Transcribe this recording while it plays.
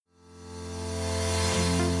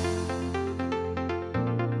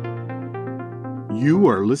You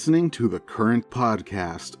are listening to the Current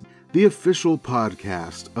Podcast, the official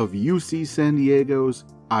podcast of UC San Diego's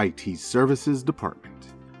IT Services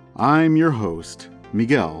Department. I'm your host,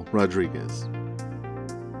 Miguel Rodriguez.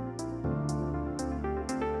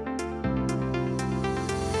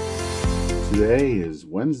 Today is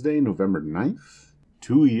Wednesday, November 9th.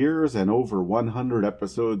 2 years and over 100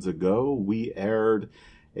 episodes ago, we aired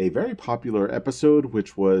a very popular episode,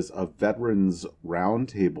 which was a Veterans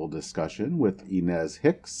Roundtable discussion with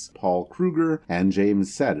Hicks, Paul Krueger, and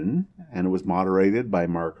James Seddon, and it was moderated by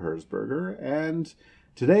Mark Herzberger, and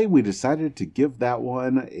today we decided to give that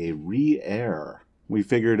one a re-air. We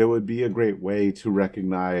figured it would be a great way to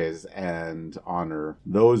recognize and honor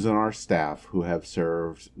those in our staff who have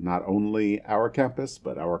served not only our campus,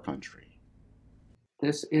 but our country.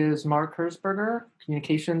 This is Mark Herzberger,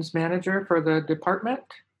 Communications Manager for the department.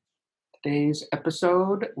 Today's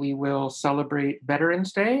episode, we will celebrate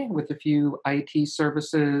Veterans Day with a few IT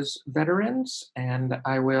services veterans, and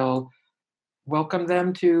I will welcome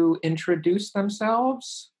them to introduce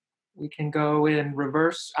themselves. We can go in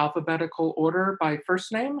reverse alphabetical order by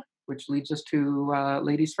first name, which leads us to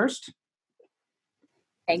ladies first.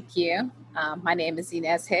 Thank you. My name is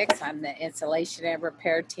Ynez Hicks. I'm the Installation and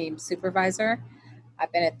Repair Team Supervisor.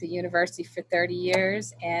 I've been at the university for 30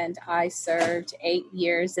 years, and I served 8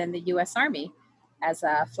 years in the U.S. Army as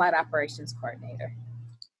a flight operations coordinator.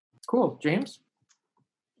 Cool. James?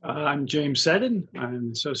 I'm James Seddon. I'm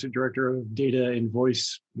the Associate Director of Data and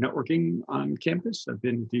Voice Networking on campus. I've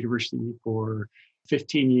been at the university for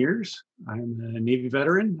 15 years. I'm a Navy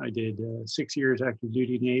veteran. I did 6 years active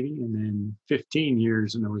duty Navy and then 15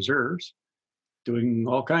 years in the reserves, doing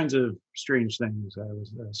all kinds of strange things. I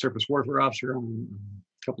was a surface warfare officer on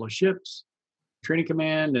a couple of ships, training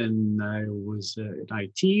command, and I was in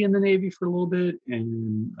IT in the Navy for a little bit,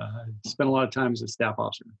 and spent a lot of time as a staff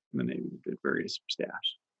officer in the Navy, did various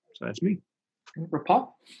staffs. So that's me.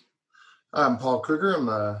 Paul? I'm Paul Krueger. I'm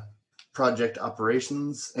a project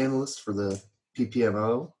operations analyst for the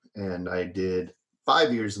PPMO, and I did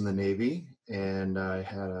 5 years in the Navy, and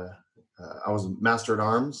I was Master at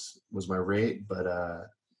Arms was my rate, but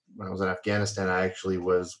when I was in Afghanistan, I actually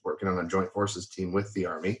was working on a joint forces team with the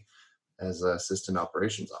Army as an assistant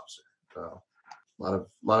operations officer. So a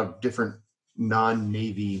lot of different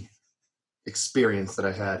non-Navy experience that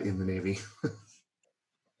I had in the Navy.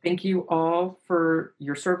 Thank you all for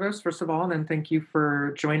your service, first of all, and then thank you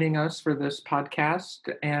for joining us for this podcast.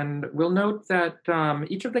 And we'll note that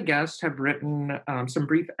each of the guests have written some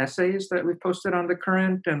brief essays that we've posted on the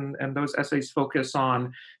Current, and those essays focus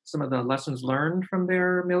on some of the lessons learned from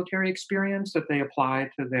their military experience that they apply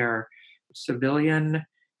to their civilian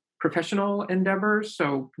professional endeavors.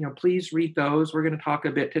 So, please read those. We're going to talk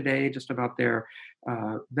a bit today just about their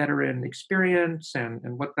veteran experience and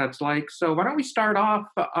what that's like. So why don't we start off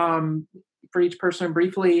for each person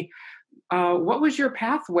briefly. What was your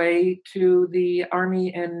pathway to the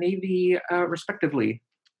Army and Navy respectively?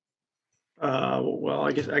 Well,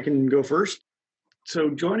 I guess I can go first.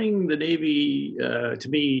 So joining the Navy, to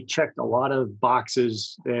me, checked a lot of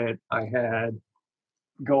boxes that I had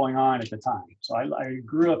going on at the time. So I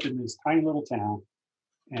grew up in this tiny little town,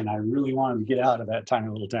 and I really wanted to get out of that tiny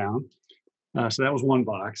little town. So that was one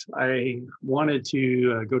box. I wanted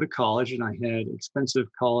to go to college, and I had expensive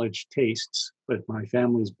college tastes, but my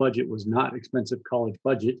family's budget was not expensive college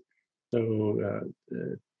budget. So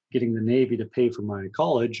getting the Navy to pay for my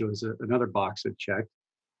college was another box that checked.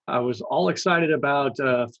 I was all excited about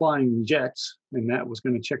flying jets, and that was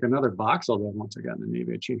going to check another box, although once I got in the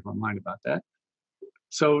Navy, I changed my mind about that.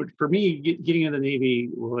 So for me, getting in the Navy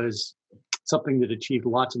was something that achieved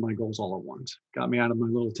lots of my goals all at once. Got me out of my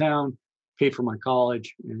little town, paid for my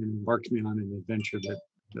college, and embarked me on an adventure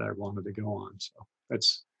that I wanted to go on. So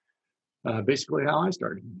that's basically how I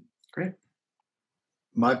started. Great.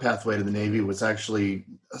 My pathway to the Navy was actually,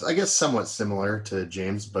 I guess, somewhat similar to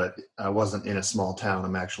James, but I wasn't in a small town.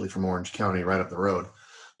 I'm actually from Orange County, right up the road.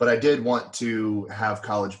 But I did want to have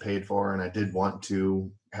college paid for, and I did want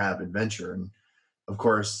to have adventure. And of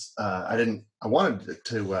course, I wanted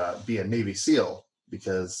to be a Navy SEAL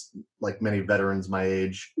because, like many veterans my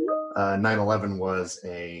age, 9/11 was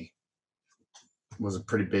a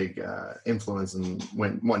pretty big influence and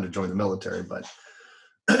wanted to join the military. But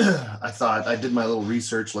I did my little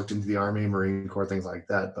research, looked into the Army, Marine Corps, things like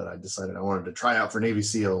that. But I decided I wanted to try out for Navy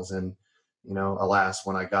SEALs. And, alas,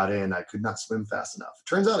 when I got in, I could not swim fast enough.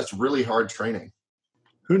 Turns out it's really hard training.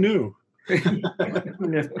 Who knew?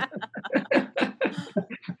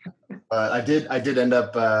 I did end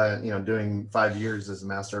up, doing 5 years as a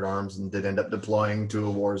Master at Arms, and did end up deploying to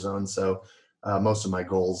a war zone. So most of my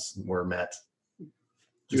goals were met.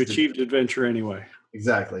 You achieved adventure anyway.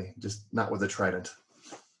 Exactly. Just not with a trident.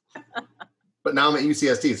 But now I'm at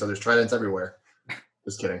UCSD, so there's tridents everywhere.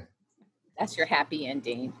 Just kidding. That's your happy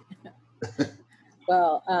ending.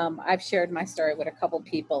 Well, I've shared my story with a couple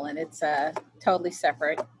people, and it's totally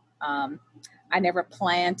separate. I never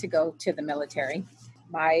planned to go to the military.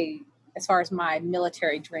 As far as my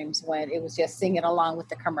military dreams went, it was just singing along with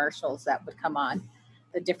the commercials that would come on,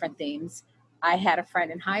 the different themes. I had a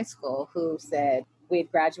friend in high school who said we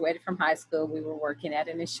had graduated from high school. We were working at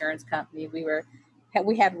an insurance company.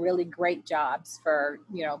 We had really great jobs for,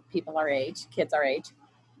 people our age, kids our age.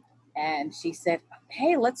 And she said,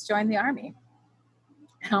 "Hey, let's join the Army."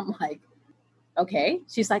 And I'm like, "Okay."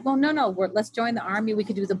 She's like, "Well, no, let's join the Army. We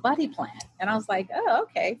could do the buddy plan." And I was like, "Oh,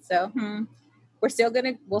 okay." So we'll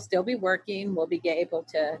still be working. We'll be able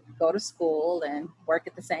to go to school and work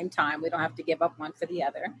at the same time. We don't have to give up one for the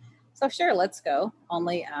other. So sure, let's go.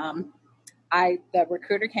 Only the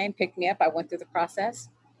recruiter came, picked me up. I went through the process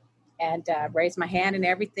and raised my hand and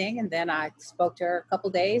everything. And then I spoke to her a couple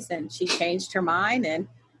days and she changed her mind and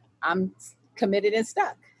I'm committed and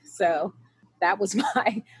stuck. So that was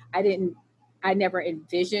I never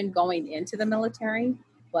envisioned going into the military,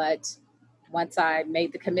 but once I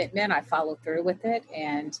made the commitment, I followed through with it.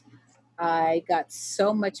 And I got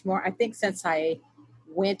so much more. I think since I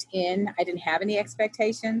went in, I didn't have any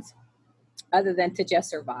expectations other than to just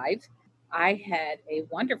survive. I had a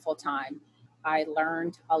wonderful time. I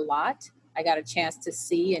learned a lot. I got a chance to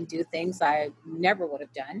see and do things I never would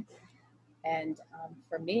have done. And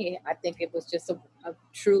for me, I think it was just a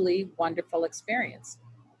truly wonderful experience.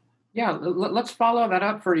 Yeah, let's follow that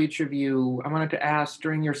up for each of you. I wanted to ask,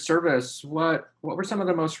 during your service, what were some of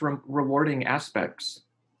the most rewarding aspects?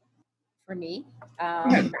 For me,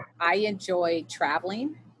 Yeah. I enjoyed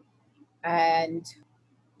traveling and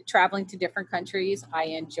traveling to different countries. I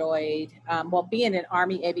enjoyed, being in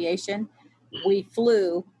Army aviation, we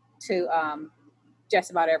flew to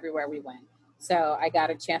just about everywhere we went. So I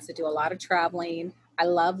got a chance to do a lot of traveling. I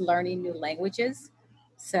love learning new languages.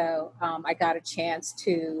 So I got a chance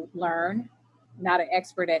to learn, not an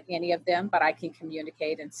expert at any of them, but I can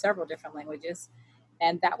communicate in several different languages.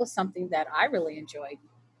 And that was something that I really enjoyed.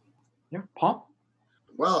 Yeah, Paul?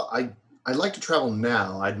 Well, I'd like to travel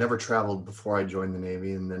now. I'd never traveled before I joined the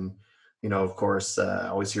Navy. And then, of course, I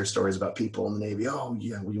always hear stories about people in the Navy. Oh,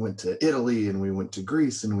 yeah, we went to Italy and we went to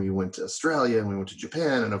Greece and we went to Australia and we went to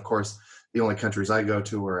Japan. And of course, the only countries I go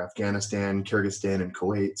to are Afghanistan, Kyrgyzstan, and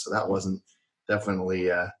Kuwait. So that wasn't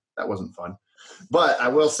fun. But I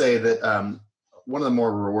will say that one of the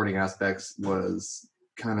more rewarding aspects was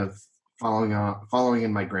kind of following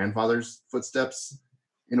in my grandfather's footsteps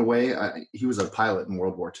in a way. He was a pilot in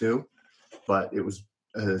World War II, but it was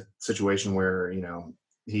a situation where,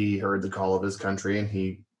 he heard the call of his country and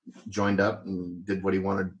he joined up and did what he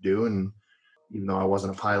wanted to do. And even though I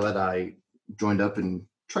wasn't a pilot, I joined up and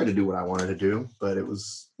tried to do what I wanted to do. But it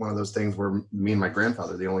was one of those things where me and my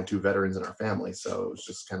grandfather, the only two veterans in our family, so it was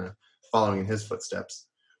just kind of following in his footsteps.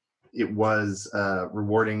 It was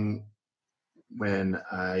rewarding when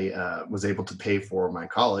I was able to pay for my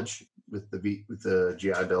college with the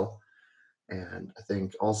GI Bill. And I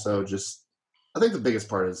think also I think the biggest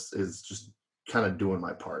part is just kind of doing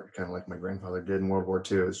my part, kind of like my grandfather did in World War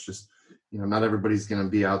II. It's just, not everybody's going to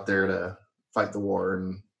be out there to fight the war,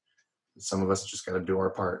 and some of us just got to do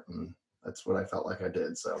our part. And that's what I felt like I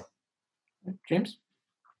did. So, James?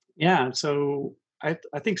 Yeah. So I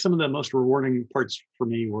think some of the most rewarding parts for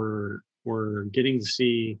me were getting to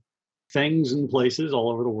see things and places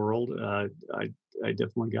all over the world. I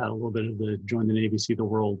definitely got a little bit of the join the Navy, see the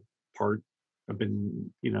world part. I've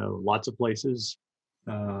been, lots of places.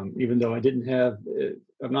 Even though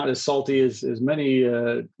I'm not as salty as many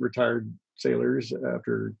retired sailors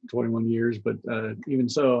after 21 years, but even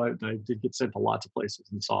so, I did get sent to lots of places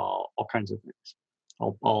and saw all kinds of things.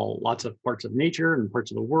 Lots of parts of nature and parts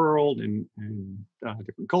of the world and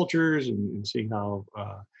different cultures and seeing how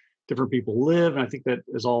different people live. And I think that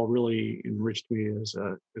has all really enriched me as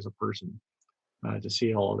a person to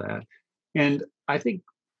see all of that. And I think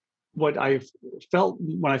what I felt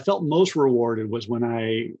most rewarded was when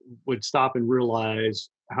I would stop and realize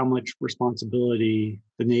how much responsibility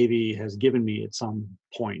the Navy has given me at some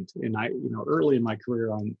point. And I, early in my career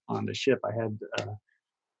on the ship, I had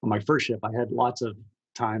on my first ship, I had lots of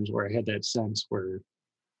times where I had that sense where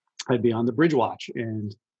I'd be on the bridge watch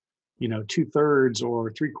and, 2/3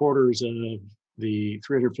 or 3/4 of the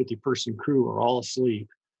 350 person crew are all asleep.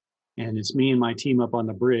 And it's me and my team up on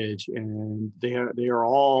the bridge, and they are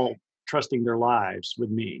all trusting their lives with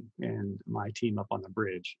me and my team up on the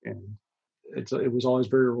bridge. And it was always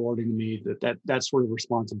very rewarding to me that sort of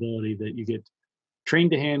responsibility that you get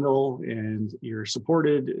trained to handle, and you're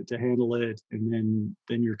supported to handle it, and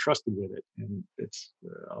then you're trusted with it, and it's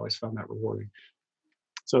I always found that rewarding.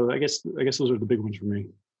 So I guess those are the big ones for me.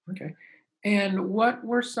 Okay. And what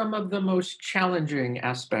were some of the most challenging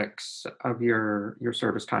aspects of your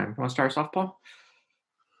service time? You want to start us off, Paul?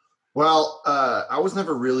 Well, I was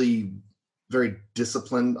never really very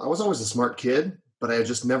disciplined. I was always a smart kid, but I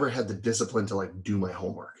just never had the discipline to like do my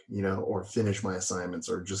homework, or finish my assignments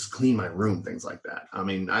or just clean my room, things like that. I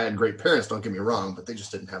mean, I had great parents, don't get me wrong, but they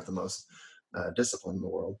just didn't have the most discipline in the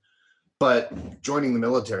world. But joining the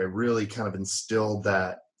military really kind of instilled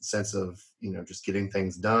that sense of, just getting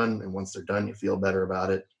things done. And once they're done, you feel better about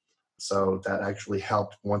it. So that actually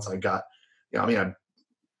helped once I got, I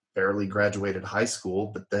barely graduated high school,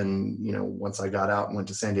 but then, once I got out and went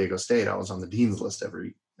to San Diego State, I was on the dean's list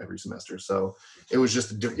every semester. So it was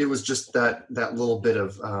just that little bit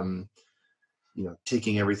of,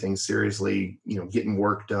 taking everything seriously, getting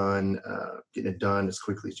work done, getting it done as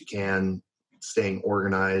quickly as you can, staying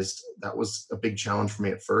organized. That was a big challenge for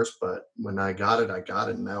me at first, but when I got it,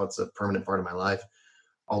 and now it's a permanent part of my life.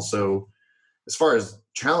 Also, as far as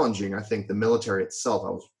challenging, I think the military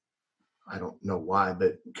itself, I don't know why,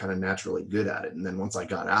 but kind of naturally good at it. And then once I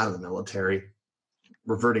got out of the military,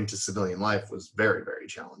 reverting to civilian life was very, very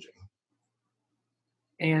challenging.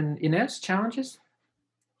 And Ynez, challenges?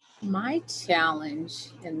 My challenge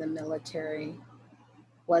in the military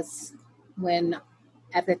was when,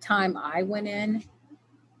 at the time I went in,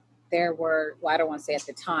 there were, I don't want to say at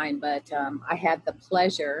the time, but I had the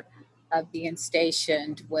pleasure of being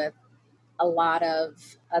stationed with a lot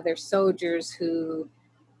of other soldiers who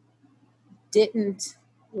didn't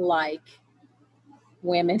like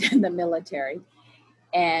women in the military.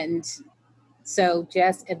 And so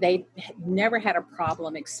they never had a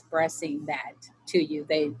problem expressing that to you.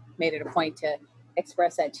 They made it a point to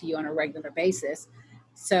express that to you on a regular basis.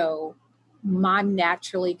 So I'm a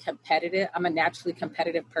naturally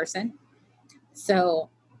competitive person. So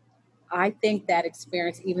I think that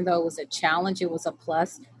experience, even though it was a challenge, it was a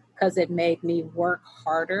plus because it made me work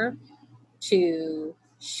harder to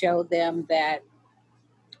show them that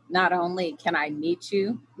not only can I meet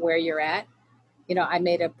you where you're at, I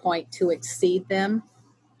made a point to exceed them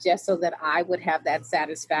just so that I would have that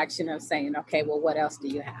satisfaction of saying, okay, well, what else do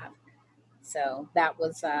you have? So that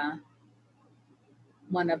was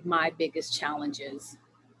one of my biggest challenges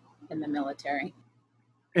in the military.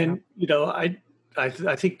 And, I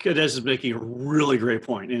think Ynez is making a really great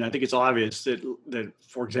point. And I think it's obvious that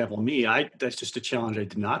for example, me, that's just a challenge I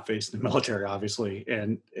did not face in the military, obviously.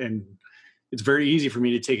 And it's very easy for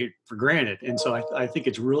me to take it for granted. And so I think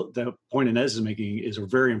the point Ynez is making is a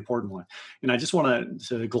very important one. And I just want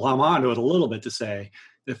to glom onto it a little bit to say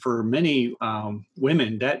that for many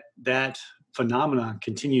women, that phenomenon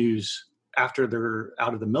continues after they're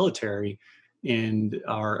out of the military and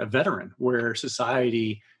are a veteran, where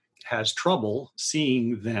society has trouble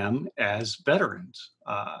seeing them as veterans.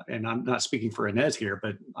 And I'm not speaking for Ynez here,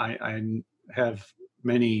 but I have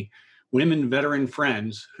many women veteran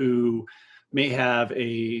friends who may have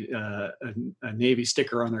a Navy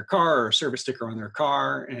sticker on their car or a service sticker on their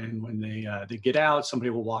car, and when they get out, somebody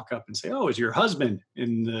will walk up and say, "Oh, is your husband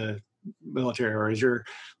in the military, or is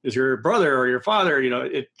your brother or your father?"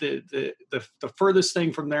 The furthest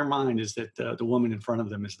thing from their mind is that the woman in front of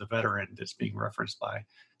them is the veteran that's being referenced by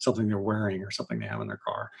something they're wearing or something they have in their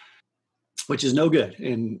car, which is no good.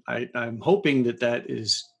 And I'm hoping that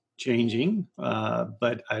is changing,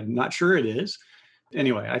 but I'm not sure it is.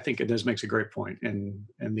 Anyway, I think Ynez makes a great point, and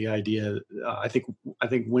the idea. I think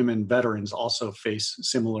women veterans also face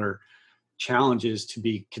similar challenges to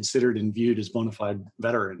be considered and viewed as bona fide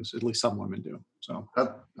veterans. At least some women do. So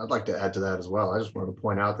I'd like to add to that as well. I just wanted to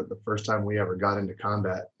point out that the first time we ever got into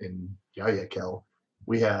combat in Yayakel,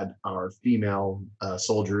 we had our female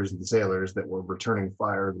soldiers and sailors that were returning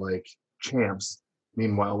fire like champs.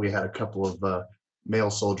 Meanwhile, we had a couple of male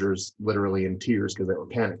soldiers literally in tears because they were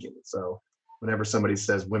panicking. So whenever somebody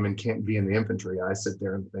says women can't be in the infantry, I sit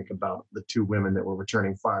there and think about the two women that were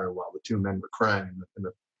returning fire while the two men were crying in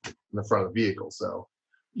the front of the vehicle. So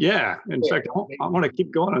yeah, in fact, I want to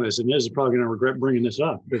keep going on this, and Ynez is probably going to regret bringing this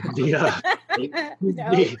up. But they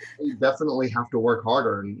definitely have to work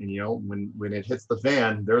harder, and when it hits the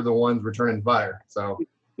fan, they're the ones returning fire. So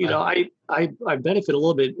I benefit a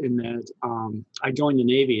little bit in that I joined the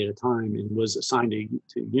Navy at a time and was assigned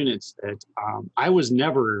to units that I was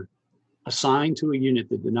never assigned to a unit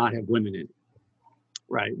that did not have women in it,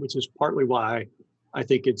 right? Which is partly why I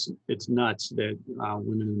think it's nuts that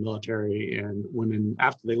women in the military and women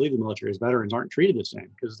after they leave the military as veterans aren't treated the same,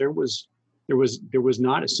 because there was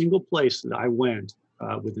not a single place that I went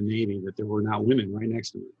with the Navy that there were not women right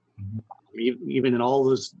next to me, even in all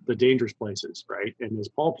the dangerous places, right? And as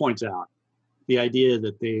Paul points out, the idea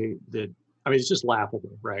that it's just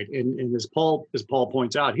laughable, right? And as Paul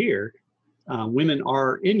points out here, women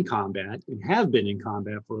are in combat and have been in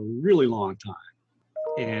combat for a really long time.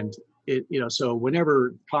 And so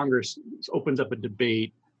whenever Congress opens up a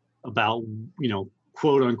debate about,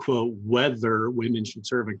 quote unquote, whether women should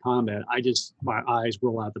serve in combat, my eyes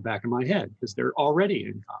roll out the back of my head because they're already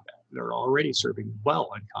in combat. They're already serving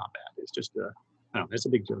well in combat. It's just that's a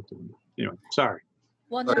big joke to me. Anyway, sorry.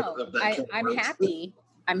 Well, no, I'm happy.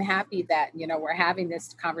 I'm happy that, we're having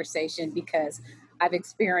this conversation because I've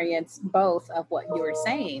experienced both of what you were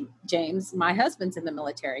saying, James. My husband's in the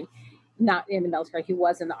military, not in the military. He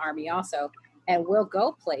was in the Army also. And we'll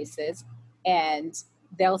go places and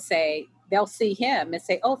they'll see him and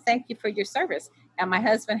say, "Oh, thank you for your service." And my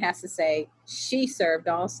husband has to say, "She served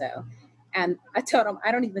also." And I told him,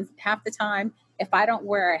 I don't even half the time, if I don't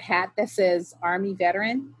wear a hat that says Army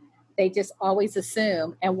veteran, they just always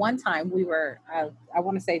assume. And one time we were, I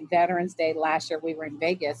want to say Veterans Day last year, we were in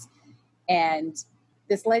Vegas. And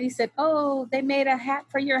this lady said, "Oh, they made a hat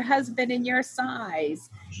for your husband in your size."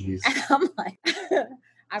 Jeez. And I'm like,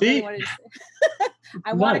 I really wanted to,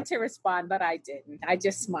 I wanted to respond, but I didn't. I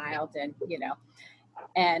just smiled and,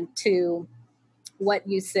 and to what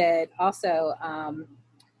you said also,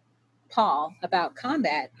 Paul, about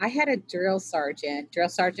combat, I had a drill sergeant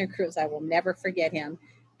Cruz. I will never forget him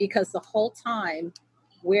because the whole time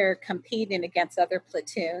we're competing against other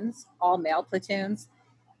platoons, all male platoons.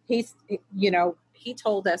 He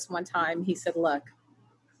told us one time, he said, "Look,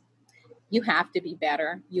 you have to be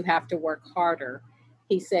better. You have to work harder."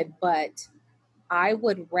 He said, "But I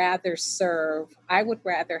would rather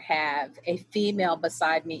have a female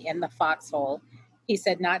beside me in the foxhole." He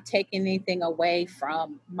said, "Not taking anything away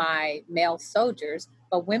from my male soldiers,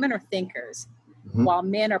 but women are thinkers. Mm-hmm. While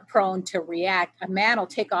men are prone to react, a man will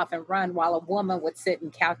take off and run while a woman would sit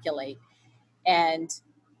and calculate." And,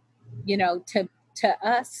 to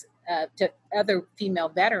us, to other female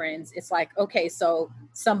veterans, it's like, okay, so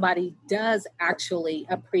somebody does actually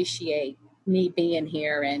appreciate me being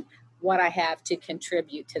here and what I have to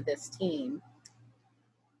contribute to this team.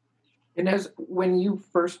 And when you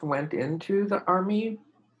first went into the Army,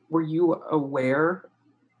 were you aware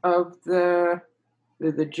of the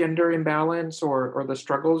gender imbalance or the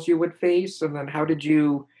struggles you would face? And then how did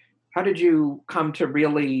you come to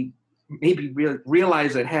really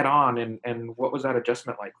realize it head on? And what was that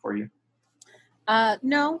adjustment like for you?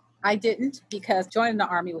 No, I didn't, because joining the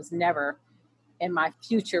Army was never in my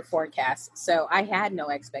future forecast. So I had no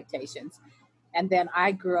expectations. And then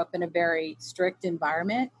I grew up in a very strict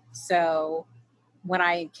environment. So when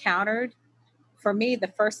I encountered, for me, the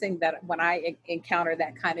first thing that when I encounter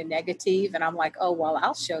that kind of negative and I'm like, "Oh, well,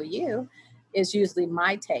 I'll show you," is usually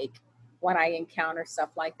my take when I encounter stuff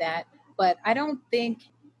like that. But I don't think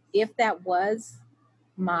if that was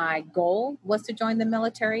my goal was to join the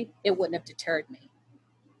military, it wouldn't have deterred me.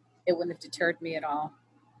 It wouldn't have deterred me at all.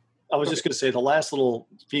 I was just going to say the last little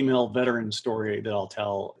female veteran story that I'll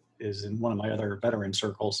tell is in one of my other veteran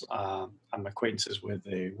circles. I'm acquaintances with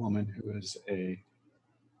a woman who is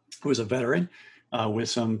a veteran with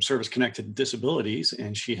some service-connected disabilities,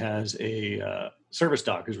 and she has a service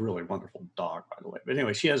dog who's a really wonderful dog, by the way. But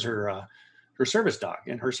anyway, she has her service dog,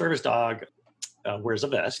 and her service dog wears a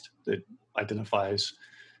vest that identifies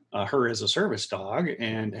her as a service dog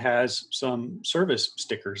and has some service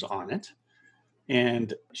stickers on it.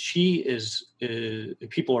 And she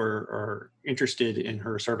people are interested in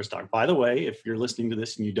her service dog. By the way, if you're listening to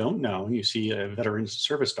this and you don't know, and you see a veteran's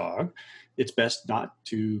service dog, it's best not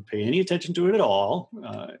to pay any attention to it at all.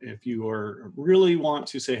 If you really want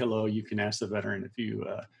to say hello, you can ask the veteran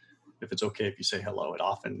if it's okay if you say hello. It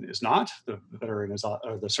often is not. The veteran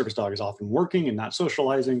or the service dog is often working and not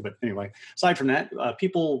socializing. But anyway, aside from that,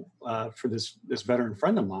 people for this veteran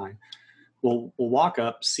friend of mine will walk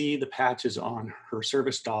up, see the patches on her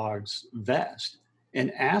service dog's vest,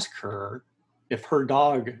 and ask her if her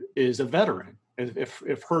dog is a veteran,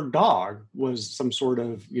 if her dog was some sort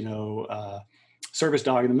of service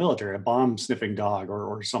dog in the military, a bomb sniffing dog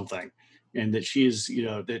or something, and that she's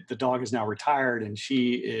that the dog is now retired and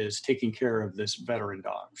she is taking care of this veteran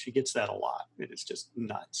dog. She gets that a lot. It's just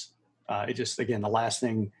nuts. Again, the last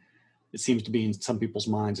thing it seems to be in some people's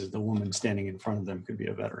minds is the woman standing in front of them could be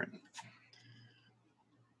a veteran.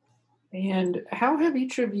 And how have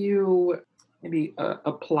each of you maybe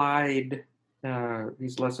applied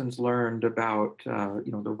these lessons learned about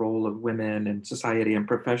the role of women in society and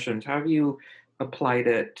professions? How have you applied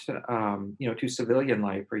it to civilian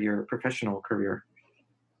life or your professional career?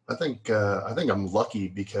 I think I'm lucky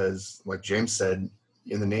because, like James said,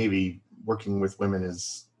 in the Navy, working with women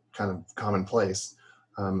is kind of commonplace.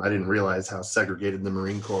 I didn't realize how segregated the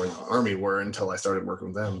Marine Corps and the Army were until I started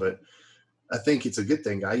working with them. But I think it's a good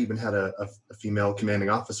thing. I even had a female commanding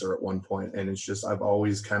officer at one point, and it's just I've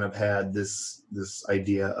always kind of had this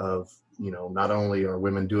idea of, not only are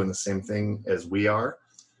women doing the same thing as we are,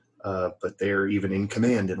 but they're even in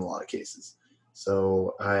command in a lot of cases.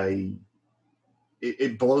 So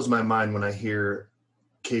it blows my mind when I hear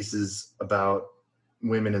cases about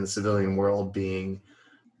women in the civilian world being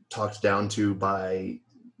talked down to by,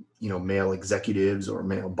 male executives or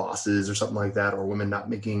male bosses or something like that, or women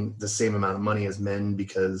not making the same amount of money as men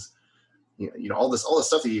because, all this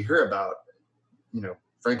stuff that you hear about,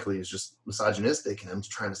 frankly, is just misogynistic, and I'm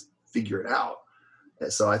just trying to figure it out.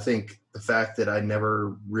 So I think the fact that I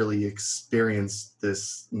never really experienced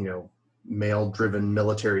this, male-driven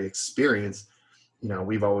military experience,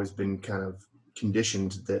 we've always been kind of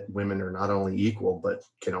conditioned that women are not only equal, but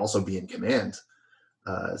can also be in command.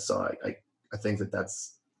 So I think that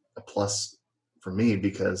that's a plus for me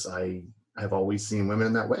because I've always seen women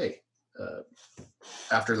in that way.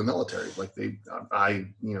 After the military, like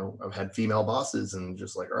I've had female bosses and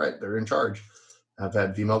just like, all right, they're in charge. I've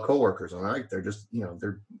had female coworkers, and all right, they're just,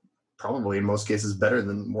 they're probably in most cases better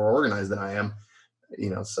than more organized than I am,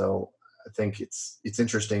 so I think it's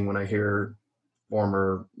interesting when I hear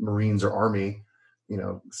former Marines or Army,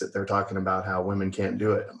 sit there talking about how women can't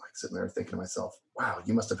do it. I'm like sitting there thinking to myself, wow,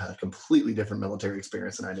 you must have had a completely different military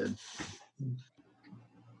experience than I did.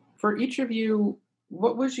 For each of you,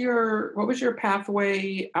 what was your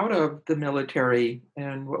pathway out of the military,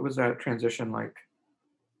 and what was that transition like?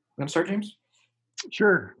 Want to start, James?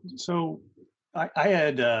 Sure. So I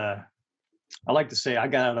had, I like to say I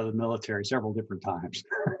got out of the military several different times.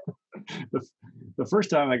 The first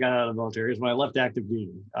time I got out of the military is when I left active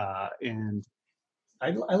duty. And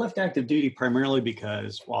I left active duty primarily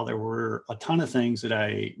because while there were a ton of things that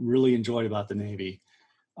I really enjoyed about the Navy,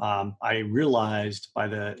 I realized by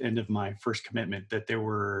the end of my first commitment that there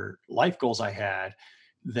were life goals I had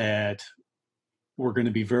that were going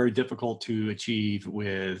to be very difficult to achieve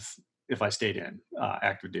if I stayed in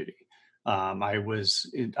active duty. I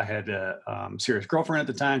had a serious girlfriend at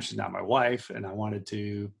the time. She's not my wife, and I wanted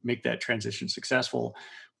to make that transition successful.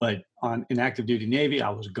 But in active duty Navy, I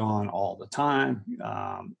was gone all the time.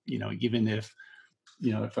 Even if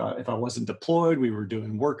I wasn't deployed, we were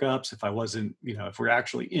doing workups. If I wasn't, if we're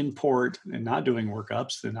actually in port and not doing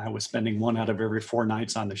workups, then I was spending 1 out of every 4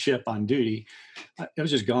 nights on the ship on duty. I was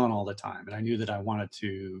just gone all the time. And I knew that I wanted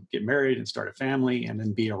to get married and start a family and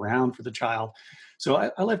then be around for the child. So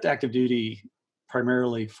I left active duty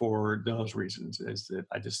primarily for those reasons, is that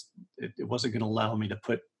it wasn't going to allow me to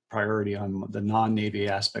put priority on the non-Navy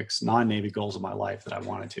aspects, non-Navy goals of my life that I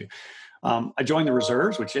wanted to. I joined the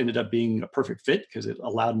reserves, which ended up being a perfect fit because it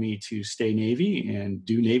allowed me to stay Navy and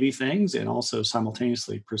do Navy things and also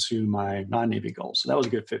simultaneously pursue my non-Navy goals. So that was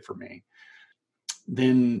a good fit for me.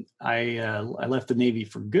 Then I left the Navy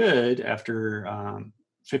for good after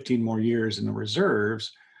 15 more years in the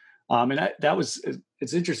reserves.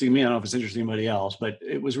 It's interesting to me. I don't know if it's interesting to anybody else, but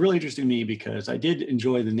it was really interesting to me because I did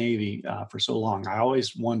enjoy the Navy for so long. I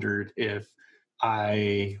always wondered if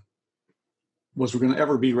I was going to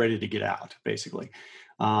ever be ready to get out, basically.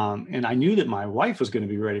 And I knew that my wife was going to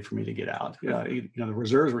be ready for me to get out. The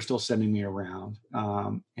reserves were still sending me around.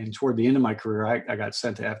 And toward the end of my career, I got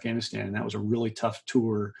sent to Afghanistan, and that was a really tough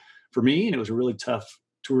tour for me. And it was a really tough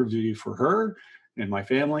tour of duty for her and my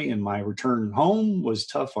family. And my return home was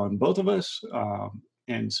tough on both of us.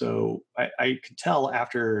 And so I could tell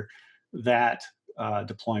after that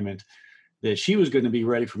deployment that she was going to be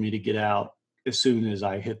ready for me to get out as soon as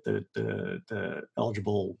I hit the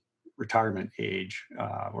eligible retirement age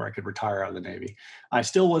where I could retire out of the Navy. I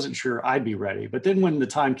still wasn't sure I'd be ready, but then when the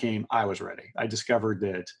time came, I was ready. I discovered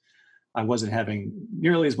that I wasn't having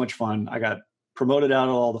nearly as much fun. I got promoted out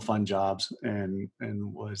of all the fun jobs and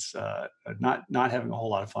was not having a whole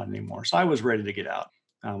lot of fun anymore. So I was ready to get out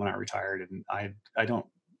when I retired, and I don't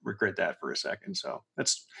regret that for a second. So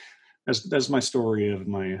that's my story of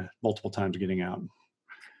my multiple times getting out.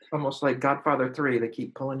 Almost like Godfather 3, they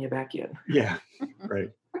keep pulling you back in. Yeah, right.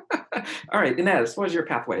 All right, Ynez, what was your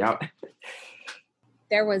pathway out?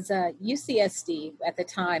 There was a UCSD at the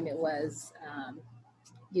time. It was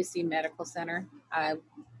UC Medical Center. I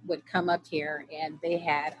would come up here, and they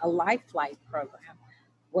had a life flight program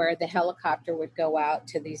where the helicopter would go out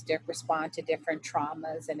to respond to different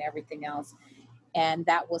traumas and everything else. And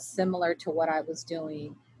that was similar to what I was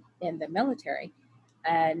doing in the military.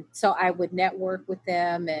 And so I would network with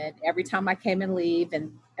them, and every time I came and leave,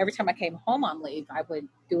 and every time I came home on leave, I would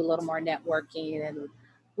do a little more networking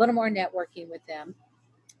with them.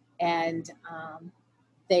 And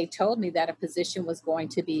they told me that a position was going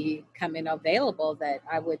to be coming available, that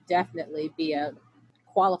I would definitely be a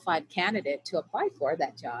qualified candidate to apply for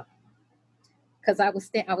that job. Because I was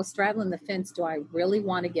straddling the fence. Do I really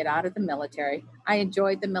want to get out of the military? I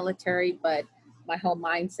enjoyed the military, but my whole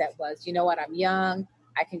mindset was, you know what, I'm young.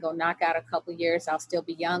 I can go knock out a couple years. I'll still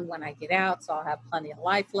be young when I get out, so I'll have plenty of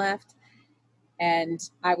life left. And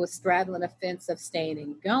I was straddling a fence of staying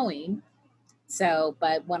and going. So,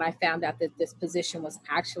 but when I found out that this position was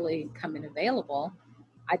actually coming available,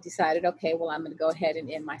 I decided, okay, well, I'm going to go ahead and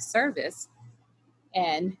end my service.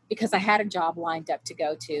 And because I had a job lined up to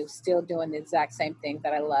go to, still doing the exact same thing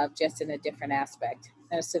that I love, just in a different aspect,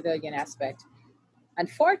 in a civilian aspect.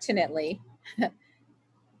 Unfortunately,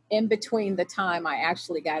 in between the time I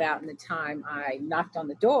actually got out and the time I knocked on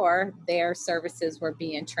the door, their services were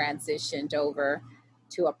being transitioned over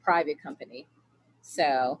to a private company.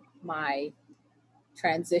 So my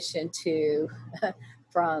transition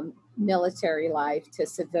from military life to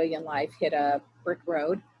civilian life hit a brick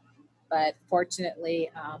road. But fortunately,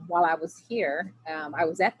 while I was here, I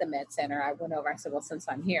was at the Med Center. I went over, I said, well, since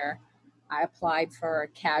I'm here, I applied for a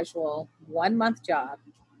casual 1-month job.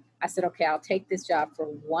 I said, okay, I'll take this job for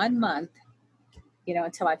 1 month,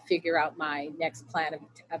 until I figure out my next plan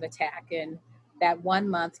of attack. And that 1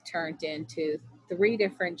 month turned into 3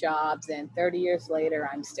 different jobs. And 30 years later,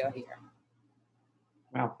 I'm still here.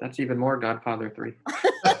 Wow, that's even more Godfather 3.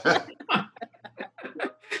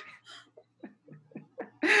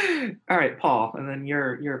 All right, Paul, and then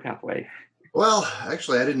your pathway. Well,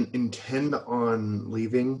 actually, I didn't intend on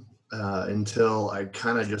leaving until I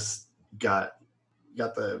kind of just got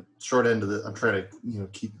the short end of the.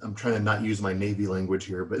 I'm trying to not use my Navy language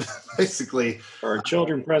here, but basically, For our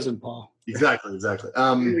children present, Paul. Exactly.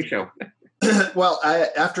 Navy show. Well,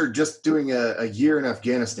 after just doing a year in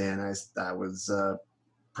Afghanistan, I was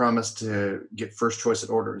promised to get first choice at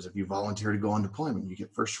orders. If you volunteer to go on deployment, you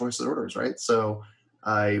get first choice at orders, right? So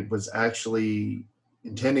I was actually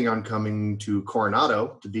intending on coming to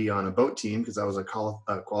Coronado to be on a boat team, because I was a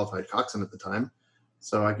qualified coxswain at the time.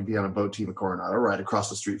 So I could be on a boat team at Coronado right across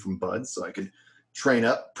the street from Bud, so I could train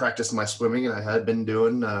up, practice my swimming, and I had been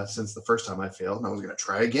doing since the first time I failed, and I was going to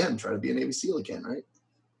try to be a Navy SEAL again, right?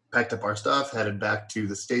 Packed up our stuff, headed back to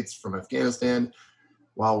the States from Afghanistan.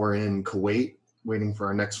 While we're in Kuwait, waiting for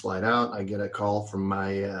our next flight out, I get a call from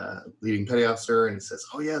my leading petty officer, and he says,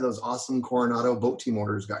 oh yeah, those awesome Coronado boat team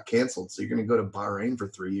orders got canceled, so you're going to go to Bahrain for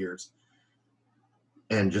 3 years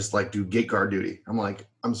and just do gate guard duty. I'm like,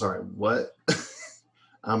 I'm sorry, what?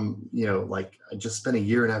 I just spent a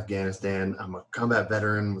year in Afghanistan. I'm a combat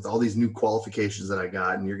veteran with all these new qualifications that I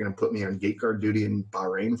got, and you're going to put me on gate guard duty in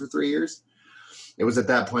Bahrain for 3 years? It was at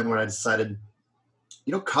that point when I decided,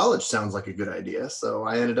 college sounds like a good idea. So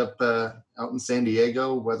I ended up out in San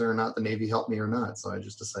Diego, whether or not the Navy helped me or not. So I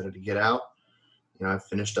just decided to get out. I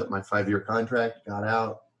finished up my 5-year contract, got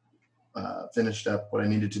out, finished up what I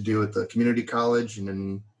needed to do at the community college, and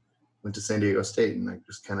then went to San Diego State. And I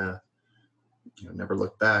just kind of, never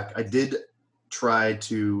looked back. I did try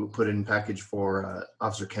to put in package for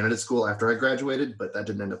officer candidate school after I graduated, but that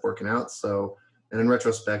didn't end up working out. So, and in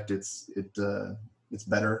retrospect, it's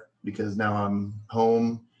better, because now I'm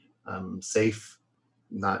home, I'm safe,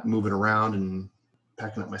 not moving around and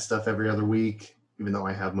packing up my stuff every other week, even though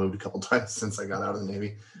I have moved a couple times since I got out of the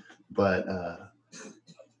Navy. But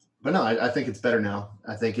no, I think it's better now.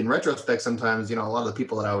 I think in retrospect, sometimes, a lot of the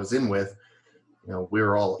people that I was in with, we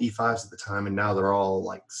were all E5s at the time, and now they're all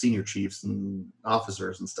like senior chiefs and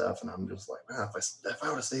officers and stuff. And I'm just like, man, if I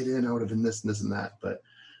would have stayed in, I would have been this and this and that. But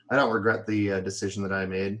I don't regret the decision that I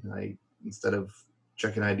made. Instead of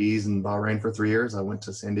checking IDs in Bahrain for 3 years, I went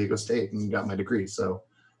to San Diego State and got my degree. So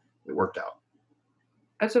it worked out.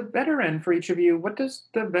 As a veteran, for each of you, what does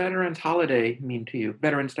the Veterans Holiday mean to you?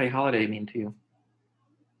 Veterans Day holiday mean to you?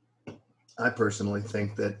 I personally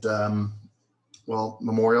think that,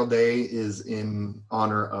 Memorial Day is in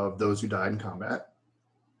honor of those who died in combat.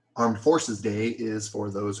 Armed Forces Day is for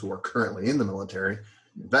those who are currently in the military.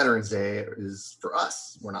 Veterans Day is for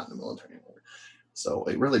us. We're not in the military anymore. So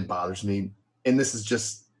it really bothers me. And this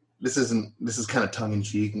is kind of tongue in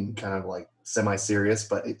cheek and kind of like semi-serious,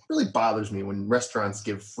 but it really bothers me when restaurants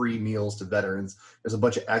give free meals to veterans. There's a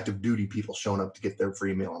bunch of active duty people showing up to get their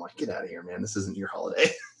free meal. I'm like, get out of here, man. This isn't your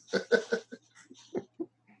holiday.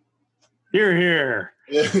 Hear, hear.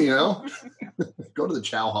 Go to the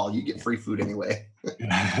chow hall. You get free food anyway.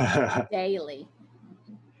 Daily.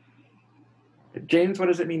 James, what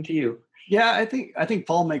does it mean to you? Yeah, I think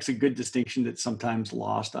Paul makes a good distinction that's sometimes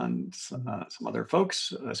lost on some other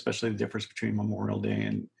folks, especially the difference between Memorial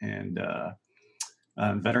Day and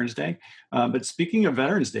Veterans Day. But speaking of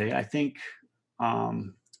Veterans Day,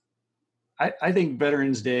 um, I think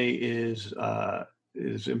Veterans Day is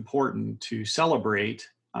important to celebrate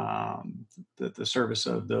the service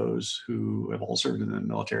of those who have all served in the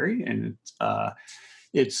military, and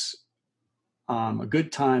it's a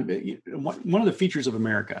good time. One of the features of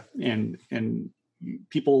America, and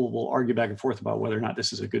people will argue back and forth about whether or not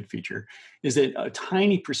this is a good feature, is that a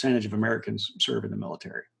tiny percentage of Americans serve in the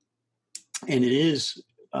military, and it is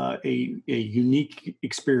a unique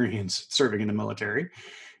experience serving in the military.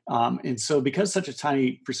 And so, because such a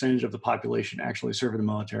tiny percentage of the population actually serve in the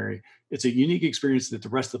military, it's a unique experience that the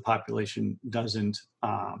rest of the population doesn't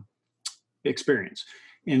experience.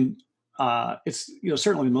 And it's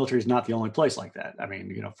certainly the military is not the only place like that. I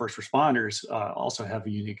mean, first responders also have a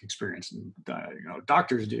unique experience, and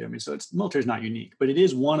doctors do. I mean, so the military is not unique, but it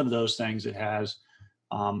is one of those things that has.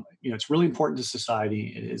 It's really important to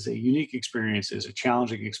society. It is a unique experience. It is a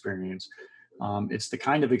challenging experience. It's the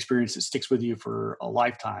kind of experience that sticks with you for a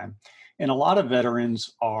lifetime. And a lot of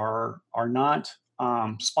veterans are not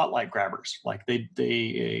spotlight grabbers. Like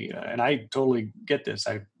and I totally get this.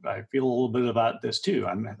 I feel a little bit about this too.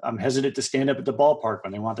 I'm hesitant to stand up at the ballpark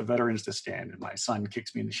when they want the veterans to stand, and my son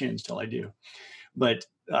kicks me in the shins till I do. But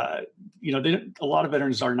a lot of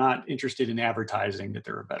veterans are not interested in advertising that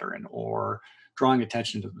they're a veteran or drawing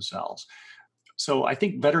attention to themselves. So I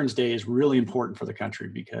think Veterans Day is really important for the country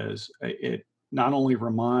because it not only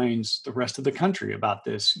reminds the rest of the country about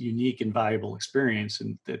this unique and valuable experience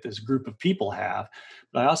and that this group of people have,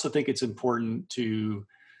 but I also think it's important to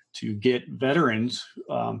get veterans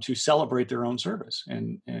to celebrate their own service.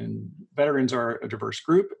 And veterans are a diverse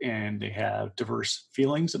group, and they have diverse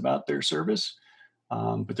feelings about their service.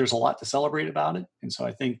 But there's a lot to celebrate about it, and so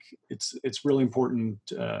I think it's really important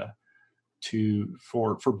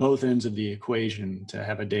for both ends of the equation to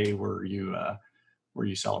have a day where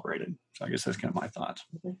you celebrate it. So I guess that's kind of my thoughts.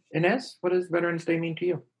 Okay. Ynez, what does Veterans Day mean to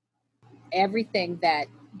you? Everything that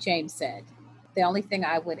James said. The only thing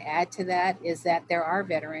I would add to that is that there are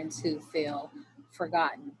veterans who feel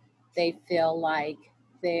forgotten. They feel like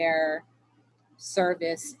their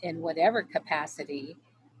service in whatever capacity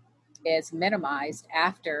is minimized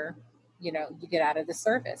after you get out of the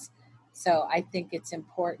service. So I think it's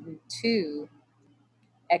important to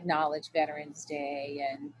acknowledge Veterans Day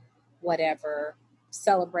and whatever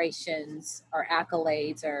celebrations or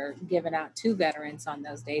accolades are given out to veterans on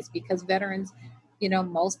those days, because veterans,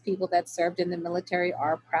 most people that served in the military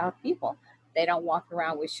are proud people. They don't walk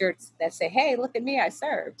around with shirts that say, "Hey, look at me, I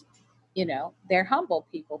served." They're humble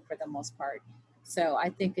people for the most part. So I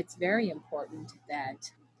think it's very important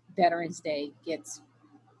that Veterans Day gets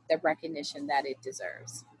the recognition that it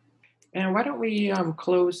deserves. And why don't we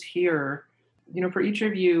close here? For each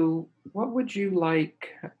of you, what would you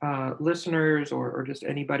like listeners or just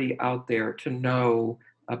anybody out there to know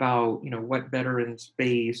about, what veterans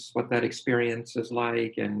face, what that experience is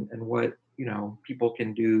like, and what, people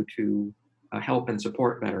can do to help and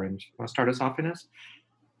support veterans? Want to start us off, Ynez?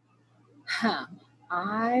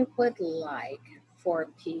 I would like for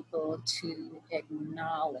people to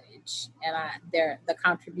acknowledge the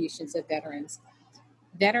contributions of veterans.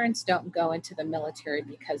 Veterans don't go into the military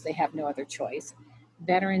because they have no other choice.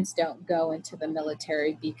 Veterans don't go into the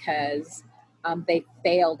military because they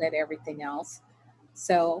failed at everything else.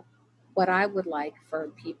 So what I would like for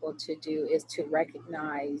people to do is to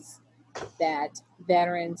recognize that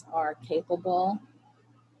veterans are capable.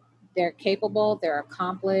 They're capable, they're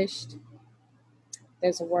accomplished.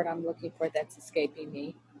 There's a word I'm looking for that's escaping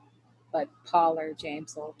me, but Paul or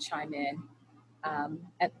James will chime in.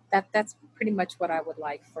 And that's pretty much what I would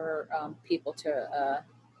like for people to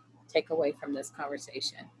take away from this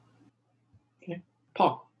conversation. Okay.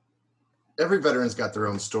 Paul. Every veteran's got their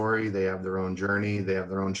own story. They have their own journey. They have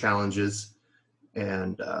their own challenges.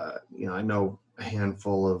 And, I know a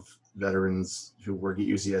handful of veterans who work at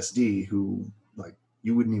UCSD who, like,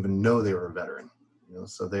 you wouldn't even know they were a veteran.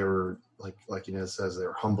 So they were, like Ynez says, they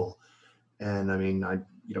were humble. And I mean,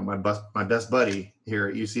 my best buddy here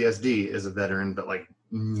at UCSD is a veteran, but like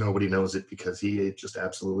nobody knows it because he just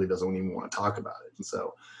absolutely doesn't even want to talk about it. And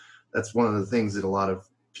so that's one of the things that a lot of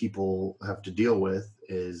people have to deal with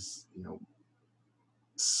is,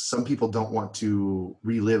 some people don't want to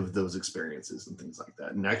relive those experiences and things like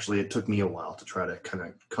that. And actually it took me a while to try to kind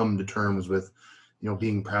of come to terms with,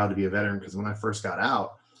 being proud to be a veteran. Because when I first got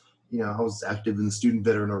out, I was active in the student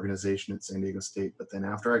veteran organization at San Diego State. But then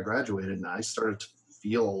after I graduated, I started to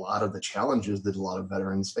feel a lot of the challenges that a lot of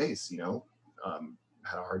veterans face,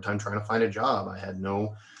 had a hard time trying to find a job. I had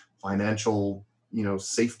no financial,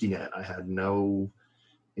 safety net. I had no,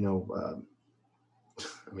 the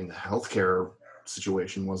healthcare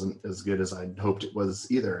situation wasn't as good as I'd hoped it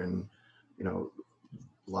was either. And,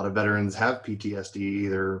 a lot of veterans have PTSD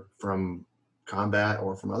either from combat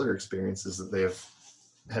or from other experiences that they have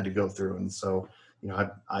had to go through. And so,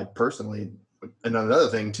 I personally, and another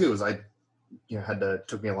thing too, is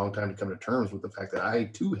took me a long time to come to terms with the fact that I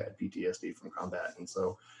too had PTSD from combat. And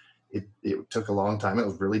so it took a long time. It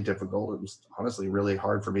was really difficult. It was honestly really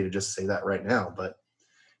hard for me to just say that right now, but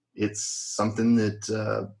it's something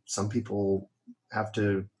that some people have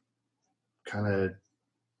to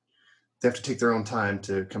they have to take their own time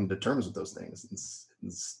to come to terms with those things.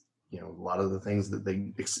 It's a lot of the things that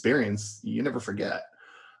they experience, you never forget.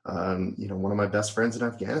 One of my best friends in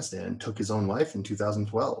Afghanistan took his own life in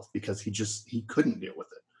 2012 because he couldn't deal with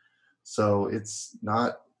it. So it's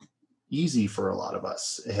not easy for a lot of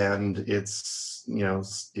us, and it's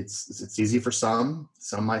easy for some.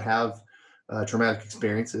 Some might have traumatic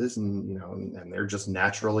experiences, and they're just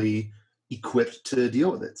naturally equipped to deal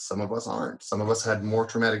with it. Some of us aren't. Some of us had more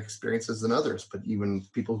traumatic experiences than others, but even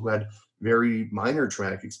people who had very minor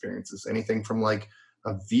traumatic experiences, anything from like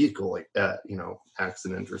a vehicle,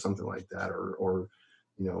 accident or something like that, or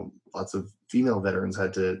lots of female veterans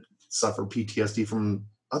had to suffer PTSD from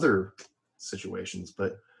other situations.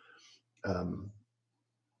 But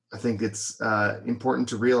I think it's important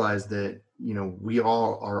to realize that, we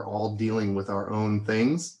all are all dealing with our own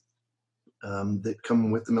things that come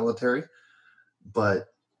with the military, but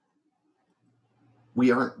we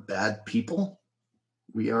aren't bad people.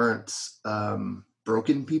 We aren't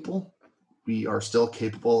broken people. We are still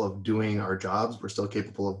capable of doing our jobs. We're still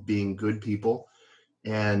capable of being good people.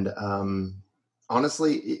 And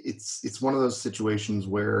honestly, it's one of those situations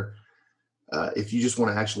where if you just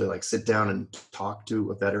want to actually like sit down and talk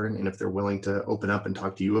to a veteran, and if they're willing to open up and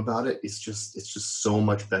talk to you about it, it's just so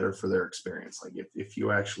much better for their experience. Like if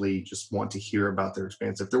you actually just want to hear about their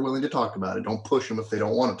experience, if they're willing to talk about it, don't push them if they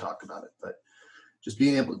don't want to talk about it. But just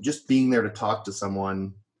being there to talk to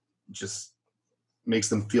someone just makes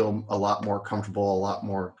them feel a lot more comfortable, a lot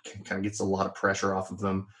more, kind of gets a lot of pressure off of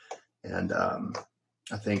them. And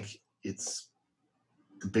I think it's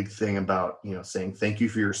the big thing about, saying thank you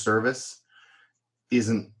for your service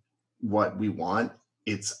isn't what we want.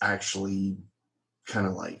 It's actually kind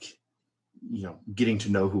of like, getting to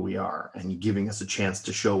know who we are and giving us a chance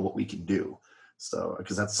to show what we can do. So,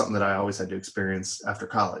 because that's something that I always had to experience after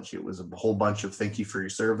college. It was a whole bunch of thank you for your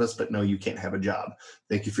service, but no, you can't have a job.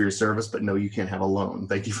 Thank you for your service, but no, you can't have a loan.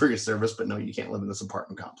 Thank you for your service, but no, you can't live in this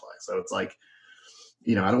apartment complex. So it's like,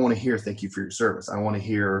 I don't want to hear thank you for your service. I want to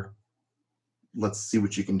hear, let's see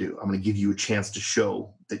what you can do. I'm going to give you a chance to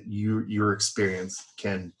show that your experience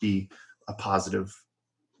can be a positive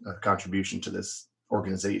contribution to this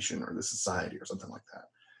organization or the society or something like that.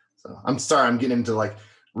 So I'm sorry, I'm getting into like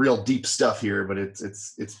real deep stuff here, but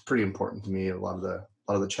it's pretty important to me. A lot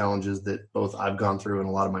of the challenges that both I've gone through and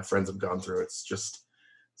a lot of my friends have gone through, it's just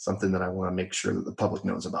something that I want to make sure that the public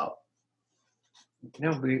knows about.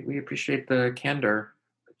 We appreciate the candor.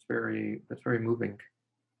 That's very moving.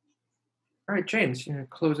 All right, James, you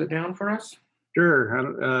close it down for us?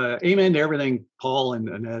 Sure. Amen to everything Paul and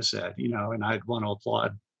Ynez said, and I'd want to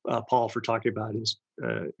applaud Paul for talking about his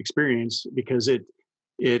experience, because it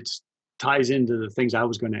ties into the things I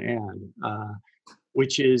was going to add,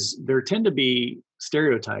 which is there tend to be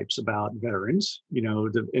stereotypes about veterans,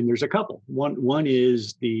 and there's a couple. One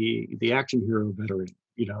is the action hero veteran,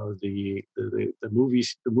 the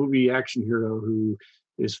movie action hero who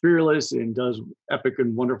is fearless and does epic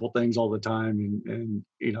and wonderful things all the time, and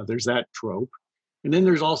there's that trope. And then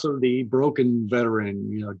there's also the broken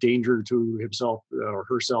veteran, danger to himself or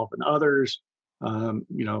herself and others,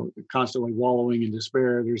 constantly wallowing in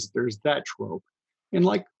despair. There's that trope. And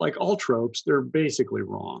like all tropes, they're basically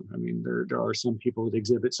wrong. I mean, there are some people that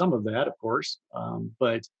exhibit some of that, of course,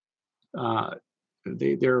 but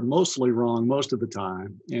they're mostly wrong most of the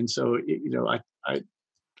time. And so,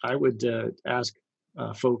 I would ask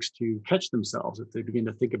folks to catch themselves if they begin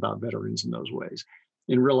to think about veterans in those ways,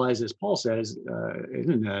 and realize, as Paul says,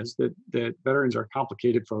 that veterans are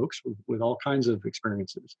complicated folks with all kinds of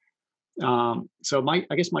experiences. So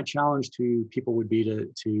I guess my challenge to people would be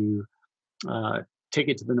to take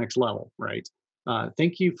it to the next level, right?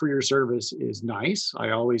 Thank you for your service is nice.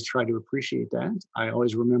 I always try to appreciate that. I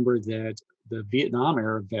always remember that the Vietnam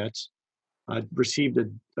era vets received a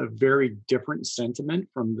very different sentiment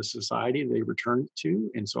from the society they returned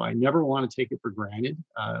to. And so I never want to take it for granted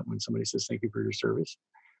when somebody says, thank you for your service.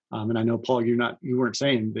 And I know, Paul, you weren't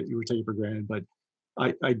saying that you were taking for granted, but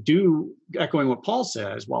I do, echoing what Paul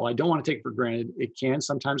says, while I don't want to take for granted, it can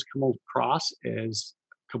sometimes come across as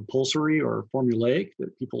compulsory or formulaic,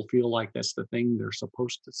 that people feel like that's the thing they're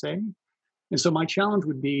supposed to say. And so my challenge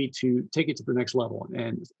would be to take it to the next level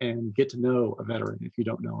and get to know a veteran if you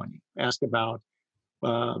don't know any. Ask about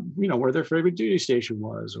where their favorite duty station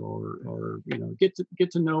was, or get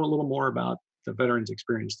to know a little more about the veteran's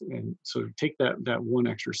experience, and sort of take that one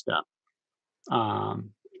extra step,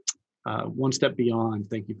 one step beyond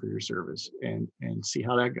thank you for your service, and see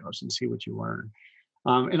how that goes and see what you learn.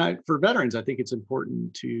 For veterans, I think it's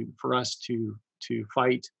important for us to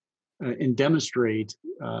fight and demonstrate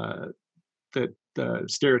that the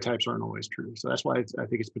stereotypes aren't always true. So that's why I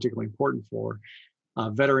think it's particularly important for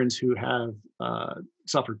veterans who have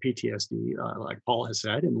suffered PTSD, like Paul has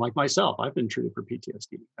said, and like myself, I've been treated for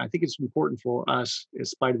PTSD. I think it's important for us, in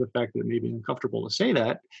spite of the fact that it may be uncomfortable to say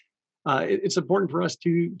that, it's important for us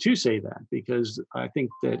to say that, because I think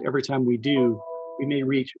that every time we do, we may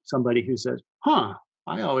reach somebody who says, I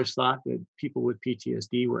always thought that people with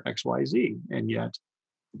PTSD were XYZ, and yet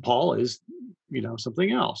Paul is,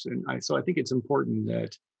 something else. And so I think it's important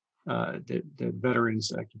that that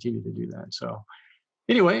veterans continue to do that. So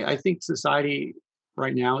anyway, I think society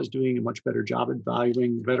right now is doing a much better job at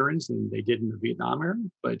valuing veterans than they did in the Vietnam era.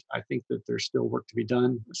 But I think that there's still work to be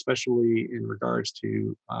done, especially in regards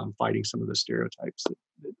to fighting some of the stereotypes that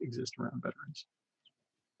exist around veterans.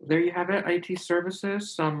 There you have it, IT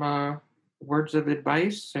services, some words of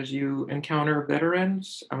advice as you encounter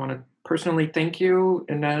veterans. I want to personally thank you,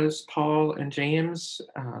 Ynez, Paul, and James.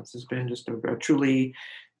 This has been just a truly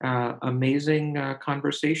amazing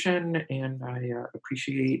conversation, and I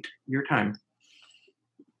appreciate your time.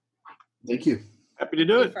 Thank you. Happy to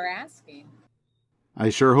do Thank it. you for asking. I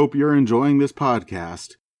sure hope you're enjoying this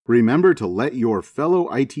podcast. Remember to let your fellow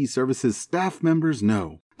IT services staff members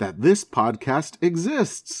know that this podcast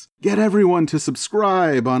exists. Get everyone to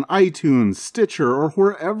subscribe on iTunes, Stitcher, or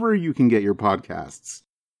wherever you can get your podcasts.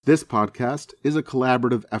 This podcast is a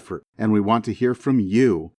collaborative effort, and we want to hear from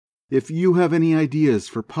you. If you have any ideas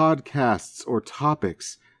for podcasts or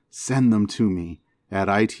topics, send them to me at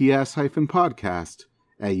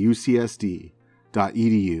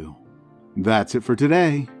its-podcast@ucsd.edu. That's it for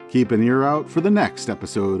today. Keep an ear out for the next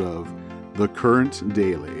episode of The Current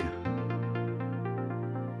Daily.